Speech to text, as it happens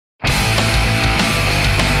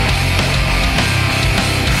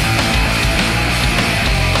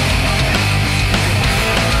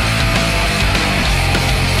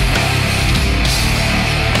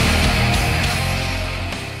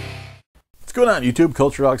going on, YouTube?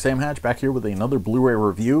 Culturedog Sam Hatch back here with another Blu-ray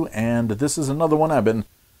review, and this is another one I've been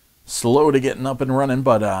slow to getting up and running,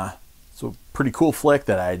 but it's a pretty cool flick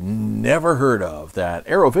that I'd never heard of that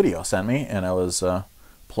Arrow Video sent me, and I was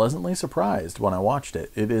pleasantly surprised when I watched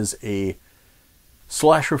it. It is a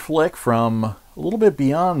slasher flick from a little bit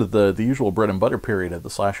beyond the usual bread and butter period of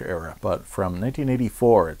the slasher era, but from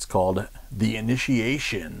 1984. It's called The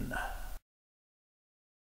Initiation.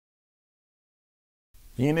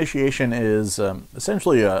 The Initiation is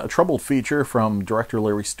essentially a troubled feature from director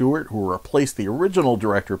Larry Stewart, who replaced the original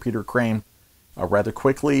director Peter Crane rather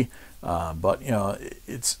quickly. But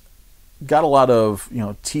it's got a lot of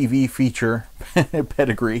TV feature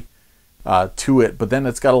pedigree to it, but then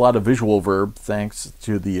it's got a lot of visual verb thanks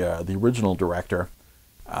to the original director,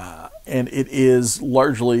 and it is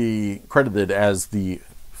largely credited as the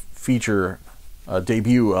feature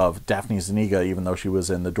debut of Daphne Zuniga, even though she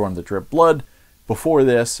was in The Dorm That Dripped Blood before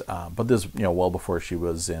this, but this well before she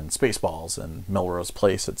was in Spaceballs and Melrose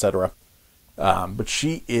Place, etc. But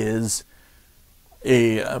she is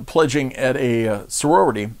pledging at a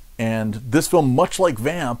sorority, and this film, much like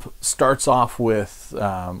Vamp, starts off with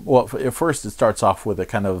well, at first it starts off with a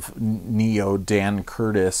kind of neo Dan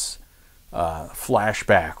Curtis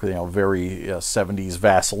flashback, very 70s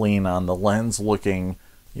Vaseline on the lens looking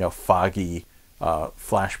foggy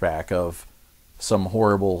flashback of some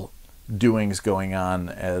horrible doings going on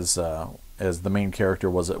as the main character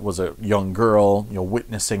was a young girl,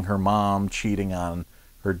 witnessing her mom cheating on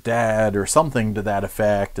her dad or something to that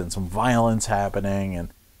effect, and some violence happening. And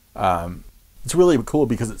it's really cool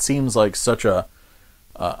because it seems like such a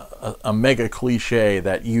mega cliche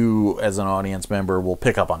that you as an audience member will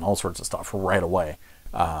pick up on all sorts of stuff right away,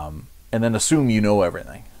 and then assume you know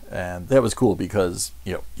everything. And that was cool because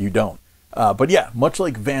you don't. But yeah, much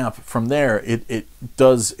like Vamp, from there it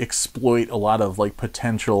does exploit a lot of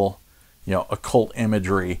potential occult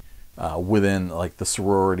imagery within the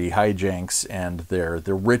sorority hijinks and their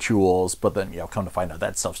rituals, but then come to find out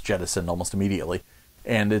that stuff's jettisoned almost immediately,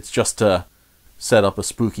 and it's just to set up a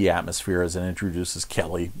spooky atmosphere as it introduces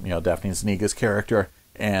Kelly, Daphne Zuniga's character,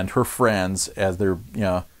 and her friends as they're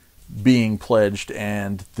being pledged,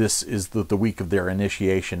 and this is the week of their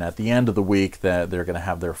initiation. At the end of the week that they're going to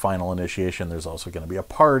have their final initiation, there's also going to be a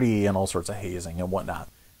party and all sorts of hazing and whatnot.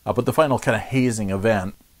 But the final kind of hazing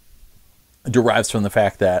event derives from the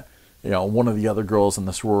fact that one of the other girls in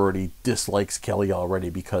the sorority dislikes Kelly already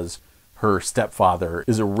because her stepfather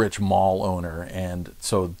is a rich mall owner, and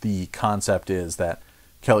so the concept is that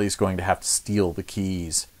Kelly's going to have to steal the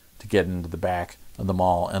keys to get into the back of the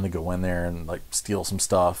mall and to go in there and steal some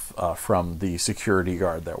stuff from the security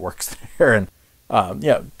guard that works there, and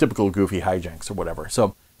typical goofy hijinks or whatever.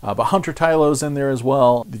 So but Hunter Tylo's in there as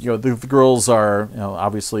well. The girls are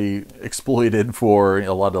obviously exploited for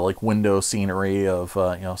a lot of window scenery of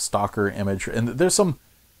stalker image, and there's some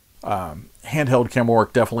handheld camera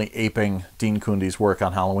work definitely aping Dean Koondy's work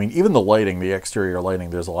on Halloween. Even the lighting, the exterior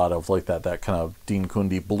lighting, there's a lot of that kind of Dean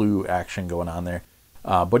Koondy blue action going on there.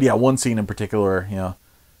 But yeah, one scene in particular,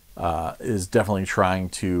 is definitely trying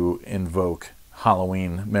to invoke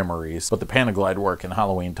Halloween memories. But the Panaglide work in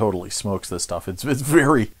Halloween totally smokes this stuff. It's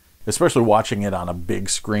very, especially watching it on a big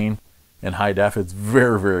screen in high def, it's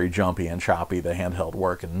very, very jumpy and choppy, the handheld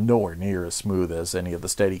work, and nowhere near as smooth as any of the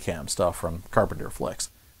Steadicam stuff from Carpenter flicks.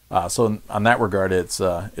 So on that regard, it's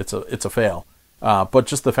a fail. But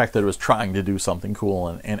just the fact that it was trying to do something cool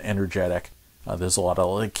and energetic. There's a lot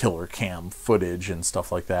of killer cam footage and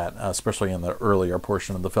stuff like that, especially in the earlier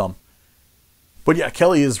portion of the film. But yeah,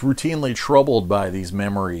 Kelly is routinely troubled by these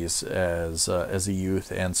memories as a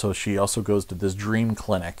youth, and so she also goes to this dream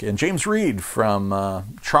clinic. And James Reed from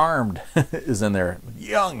Charmed is in there,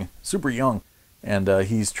 young, super young, and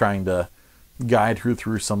he's trying to guide her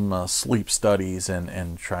through some sleep studies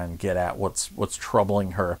and try and get at what's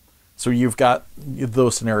troubling her. So you've got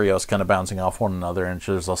those scenarios kind of bouncing off one another, and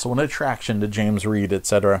there's also an attraction to James Reed,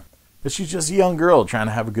 etc. But she's just a young girl trying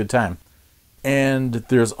to have a good time. And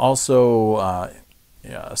there's also a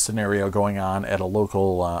scenario going on at a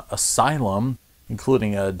local asylum,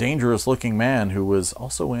 including a dangerous-looking man who was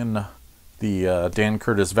also in the Dan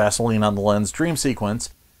Curtis Vaseline on the Lens dream sequence,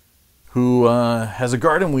 who has a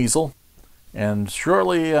garden weasel. And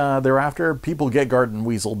shortly thereafter, people get garden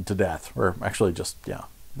weaseled to death. Or actually just,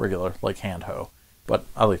 regular, hand hoe. But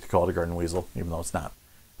I like to call it a garden weasel, even though it's not.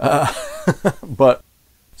 But,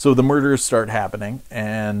 so the murders start happening,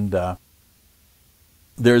 and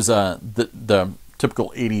there's the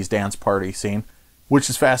typical 80s dance party scene, which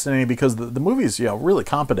is fascinating because the movie's really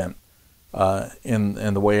competent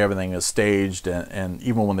in the way everything is staged, and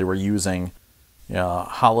even when they were using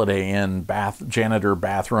Holiday Inn janitor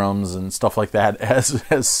bathrooms and stuff like that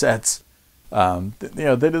as sets.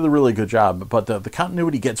 They did a really good job, but the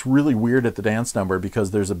continuity gets really weird at the dance number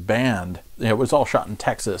because there's a band. It was all shot in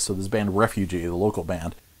Texas, so this band Refugee, the local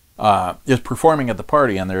band, is performing at the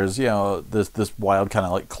party, and there's this wild kind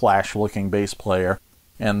of like Clash-looking bass player,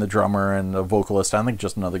 and the drummer and the vocalist. I think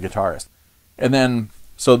just another guitarist, and then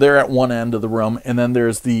so they're at one end of the room, and then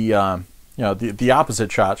there's the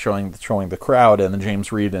opposite shot showing the crowd and the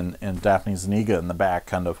James Reed and Daphne Zuniga in the back,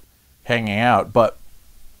 kind of hanging out, but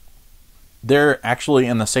they're actually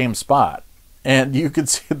in the same spot, and you could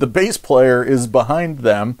see the bass player is behind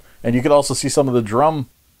them, and you could also see some of the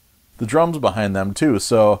drums behind them too.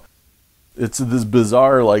 So it's this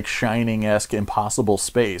bizarre, like, Shining-esque impossible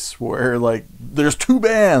space where, like, there's two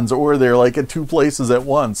bands, or they're like at two places at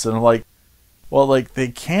once, and like, well, like, they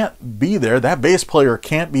can't be there. That bass player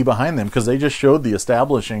can't be behind them because they just showed the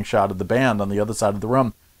establishing shot of the band on the other side of the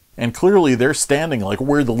room, and clearly they're standing like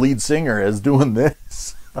where the lead singer is doing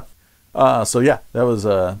this. So yeah, that was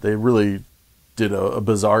they really did a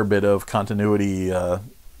bizarre bit of continuity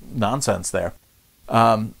nonsense there.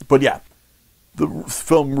 But yeah, the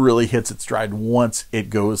film really hits its stride once it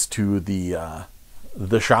goes to the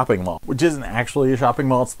shopping mall, which isn't actually a shopping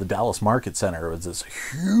mall. It's the Dallas Market Center. It's this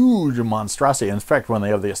huge monstrosity. In fact, when they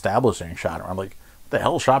have the establishing shot, I'm like, what the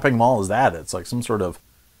hell shopping mall is that? It's like some sort of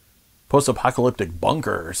post-apocalyptic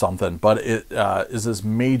bunker or something, but it is this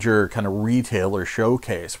major kind of retailer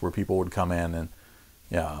showcase where people would come in and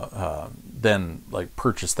then like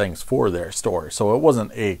purchase things for their store. So it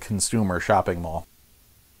wasn't a consumer shopping mall.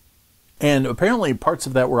 And apparently parts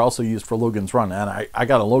of that were also used for Logan's Run, and I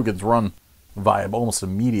got a Logan's Run vibe almost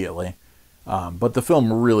immediately. But the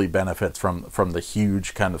film really benefits from the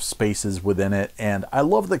huge kind of spaces within it, and I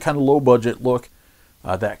love the kind of low-budget look.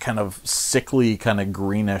 That kind of sickly, kind of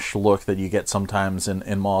greenish look that you get sometimes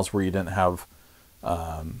in malls where you didn't have,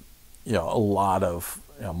 a lot of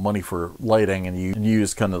money for lighting, and you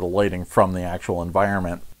use kind of the lighting from the actual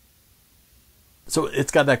environment. So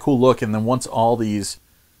it's got that cool look, and then once all these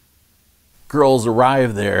girls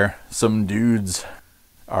arrive there, some dudes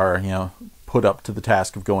are, put up to the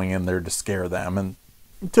task of going in there to scare them, and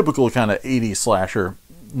typical kind of 80s slasher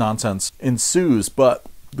nonsense ensues. But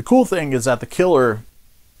the cool thing is that the killer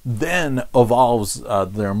then evolves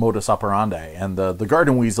their modus operandi, and the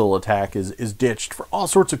garden weasel attack is ditched for all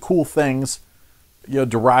sorts of cool things,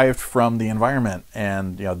 derived from the environment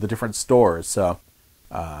and the different stores. So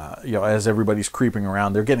as everybody's creeping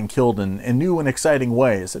around, they're getting killed in new and exciting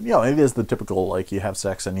ways. And it is the typical, like, you have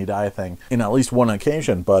sex and you die thing in at least one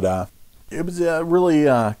occasion, but it was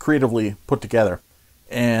really creatively put together.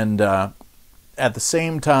 And at the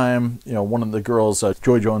same time, one of the girls,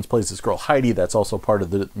 Joy Jones plays this girl Heidi, that's also part of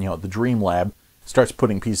the the Dream Lab, starts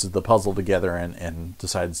putting pieces of the puzzle together and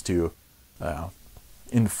decides to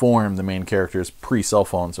inform the main characters, pre-cell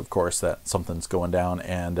phones, of course, that something's going down.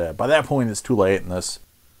 And by that point, it's too late, and this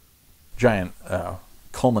giant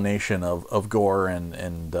culmination of gore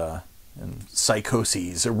and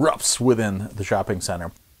psychoses erupts within the shopping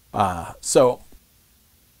center. So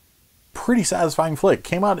pretty satisfying flick.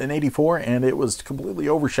 Came out in '84, and it was completely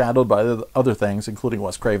overshadowed by the other things, including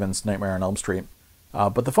Wes Craven's Nightmare on Elm Street.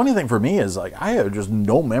 But the funny thing for me is, like, I have just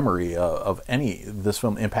no memory of this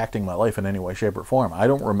film impacting my life in any way, shape, or form. I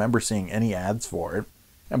don't remember seeing any ads for it.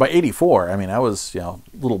 And by '84, I mean, I was,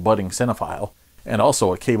 little budding cinephile, and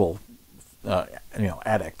also a cable,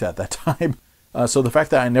 addict at that time. So the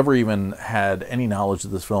fact that I never even had any knowledge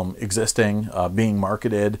of this film existing, being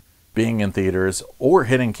marketed, being in theaters, or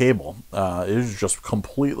hitting cable, is just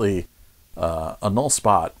completely a null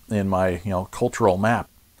spot in my cultural map.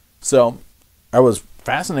 So I was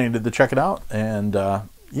fascinated to check it out, and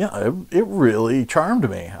it really charmed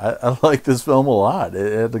me. I like this film a lot.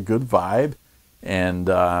 It had a good vibe, and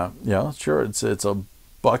sure, it's a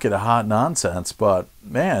bucket of hot nonsense, but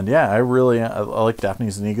man, yeah, I like Daphne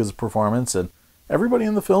Zuniga's performance, and everybody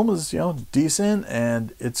in the film is, decent,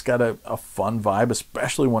 and it's got a fun vibe,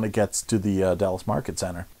 especially when it gets to the Dallas Market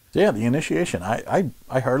Center. So yeah, The Initiation, I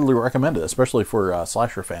heartily recommend it, especially for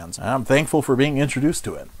slasher fans. I'm thankful for being introduced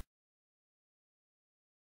to it.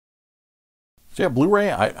 So yeah,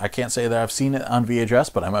 Blu-ray, I can't say that I've seen it on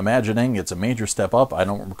VHS, but I'm imagining it's a major step up. I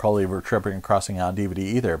don't recall ever tripping and crossing on DVD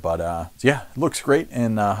either, but yeah, it looks great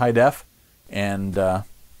in high def, and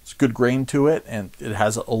it's good grain to it, and it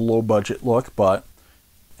has a low budget look, but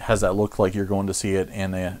it has that look like you're going to see it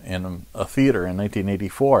in a theater in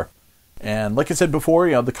 1984. And like I said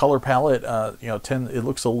before, the color palette, it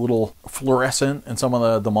looks a little fluorescent in some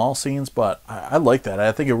of the mall scenes, but I like that.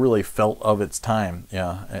 I think it really felt of its time.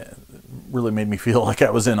 really made me feel like I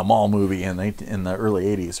was in a mall movie in the early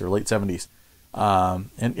 80s or late 70s.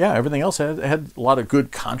 And yeah, everything else had a lot of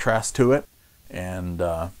good contrast to it, and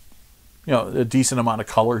a decent amount of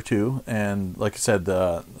color too. And like I said,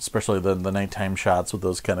 especially the nighttime shots with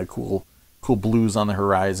those kind of cool blues on the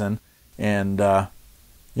horizon. And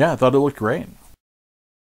yeah, I thought it looked great.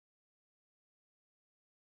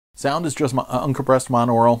 Sound is just uncompressed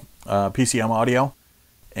monaural PCM audio,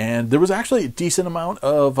 and there was actually a decent amount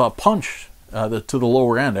of punch to the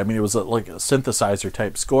lower end. I mean, it was like a synthesizer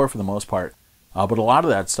type score for the most part, but a lot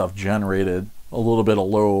of that stuff generated a little bit of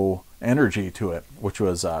low energy to it, which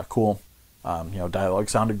was cool. Dialogue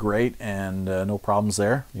sounded great, and no problems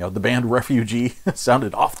there. The band Refugee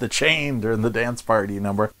sounded off the chain during the dance party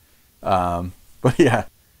number, but yeah,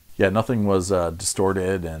 nothing was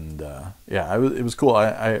distorted, and it was cool.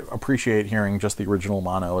 I appreciate hearing just the original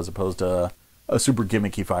mono as opposed to a super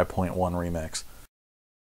gimmicky 5.1 remix.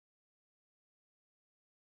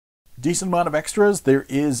 Decent amount of extras. There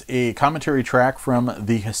is a commentary track from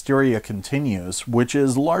The Hysteria Continues, which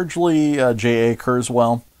is largely J.A.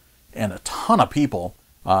 Kurzweil and a ton of people.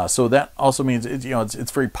 So that also means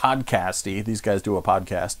it's very podcasty. These guys do a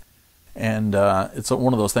podcast. And it's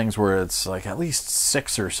one of those things where it's like at least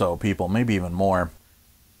 6 or so people, maybe even more.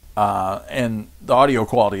 And the audio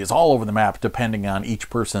quality is all over the map depending on each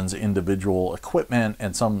person's individual equipment.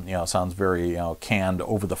 And some, sounds very, canned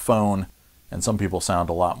over the phone. And some people sound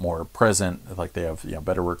a lot more present, like they have,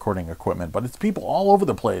 better recording equipment. But it's people all over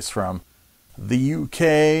the place, from the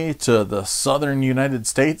UK to the southern United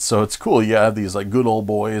States. So it's cool. You have these like good old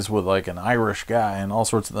boys with like an Irish guy and all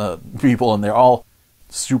sorts of people, and they're all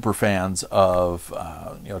super fans of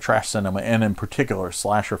trash cinema, and in particular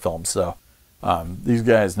slasher films. So these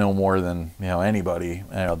guys know more than anybody.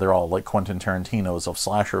 They're all like Quentin Tarantino's of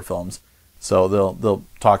slasher films. So they'll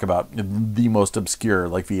talk about the most obscure,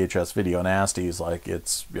 like VHS video nasties, like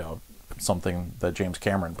it's something that James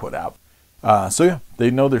Cameron put out. So yeah, they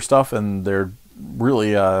know their stuff, and they're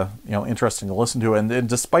really interesting to listen to. And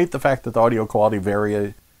despite the fact that the audio quality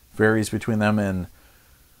varies between them, and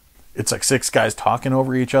it's like 6 guys talking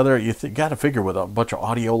over each other, you got to figure with a bunch of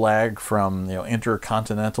audio lag from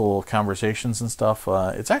intercontinental conversations and stuff,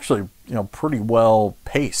 it's actually pretty well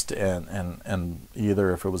paced, and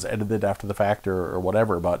either if it was edited after the fact or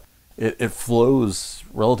whatever, but it flows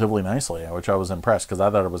relatively nicely, which I was impressed, because I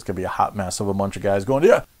thought it was going to be a hot mess of a bunch of guys going,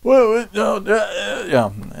 yeah, whoa,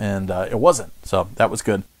 yeah, and it wasn't. So that was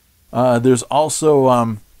good. There's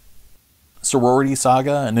also Sorority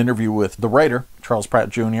Saga, an interview with the writer, Charles Pratt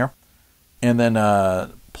Jr., and then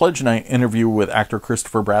Pledge Night interview with actor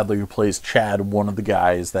Christopher Bradley, who plays Chad, one of the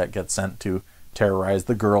guys that gets sent to terrorize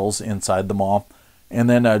the girls inside the mall. And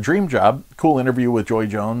then Dream Job, cool interview with Joy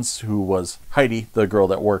Jones, who was Heidi, the girl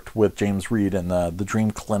that worked with James Reed in the Dream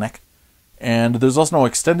Clinic. And there's also an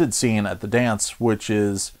extended scene at the dance, which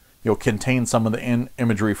is contains some of the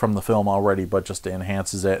imagery from the film already, but just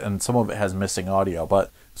enhances it, and some of it has missing audio.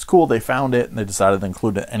 But it's cool, they found it, and they decided to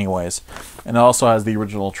include it anyways. And it also has the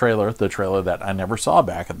original trailer, the trailer that I never saw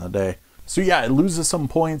back in the day. So yeah, it loses some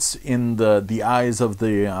points in the eyes of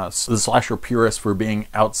the slasher purists for being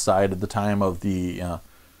outside at the time of the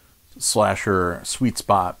slasher sweet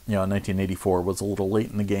spot. 1984 was a little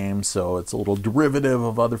late in the game, so it's a little derivative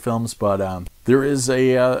of other films, but there is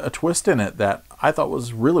a twist in it that I thought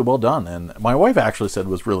was really well done, and my wife actually said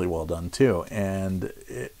was really well done too, and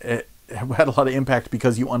it had a lot of impact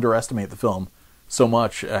because you underestimate the film so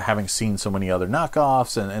much, having seen so many other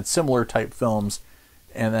knockoffs and similar type films,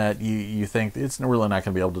 and that you think it's really not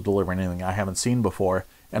going to be able to deliver anything I haven't seen before.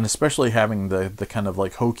 And especially having the kind of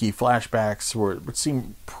like hokey flashbacks where it would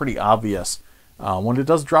seem pretty obvious, when it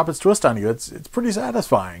does drop its twist on you, it's pretty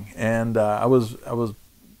satisfying. And I was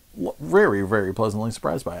very, very pleasantly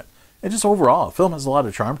surprised by it. And just overall, the film has a lot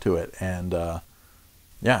of charm to it. And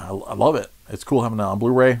yeah, I love it. It's cool having it on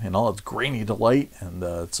Blu-ray and all its grainy delight. And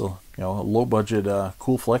it's a low budget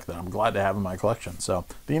cool flick that I'm glad to have in my collection. So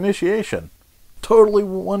The Initiation totally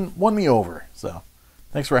won me over. So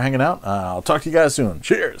thanks for hanging out. I'll talk to you guys soon.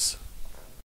 Cheers.